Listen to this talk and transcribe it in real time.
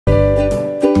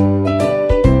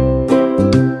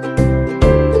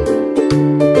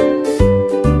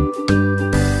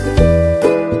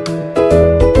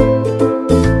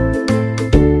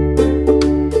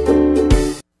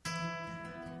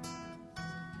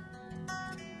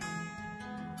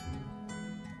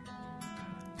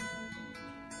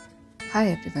Hi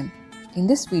everyone, in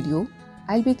this video,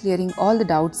 I'll be clearing all the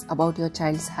doubts about your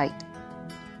child's height.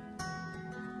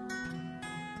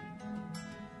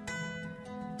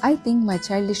 I think my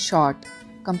child is short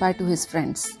compared to his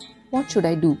friends. What should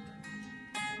I do?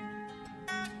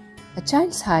 A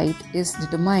child's height is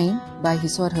determined by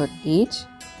his or her age,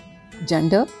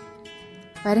 gender,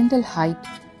 parental height,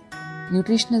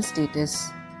 nutritional status,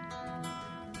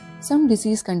 some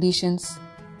disease conditions,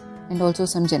 and also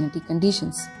some genetic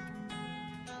conditions.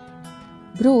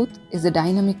 Growth is a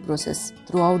dynamic process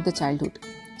throughout the childhood,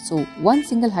 so one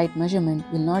single height measurement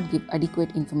will not give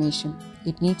adequate information.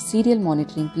 It needs serial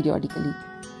monitoring periodically.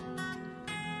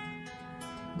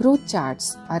 Growth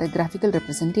charts are a graphical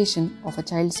representation of a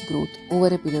child's growth over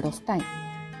a period of time.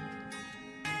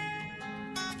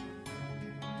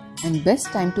 And best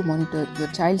time to monitor your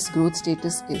child's growth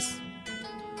status is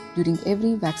during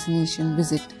every vaccination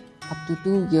visit up to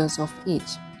 2 years of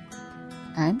age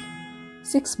and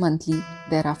 6 monthly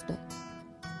thereafter.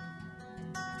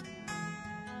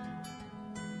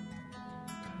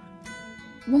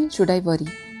 When should I worry?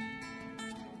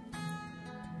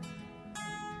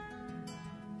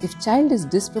 If child is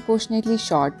disproportionately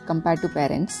short compared to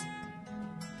parents,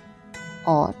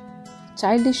 or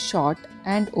child is short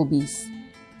and obese,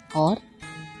 or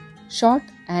short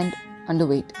and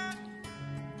underweight,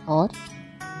 or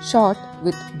short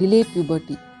with delayed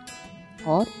puberty,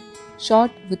 or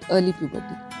short with early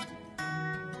puberty.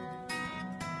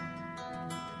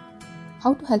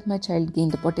 How to help my child gain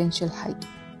the potential height?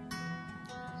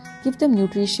 Give them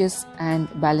nutritious and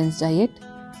balanced diet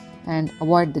and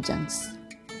avoid the junks.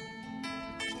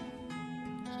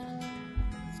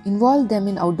 Involve them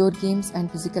in outdoor games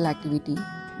and physical activity.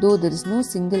 Though there is no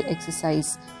single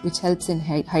exercise which helps in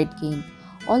height gain,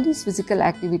 all these physical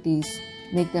activities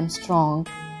make them strong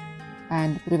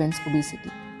and prevents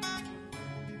obesity.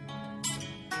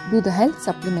 Do the health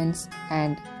supplements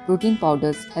and protein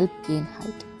powders help gain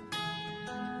height?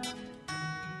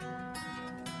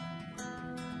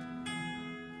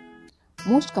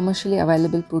 Most commercially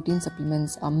available protein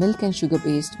supplements are milk and sugar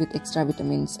based with extra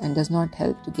vitamins and does not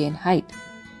help to gain height.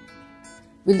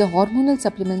 Will the hormonal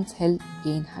supplements help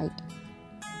gain height?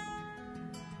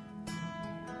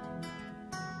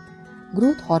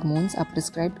 Growth hormones are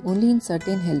prescribed only in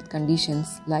certain health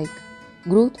conditions like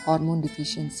growth hormone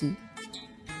deficiency.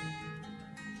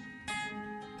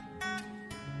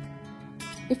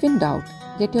 If in doubt,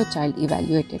 get your child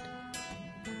evaluated.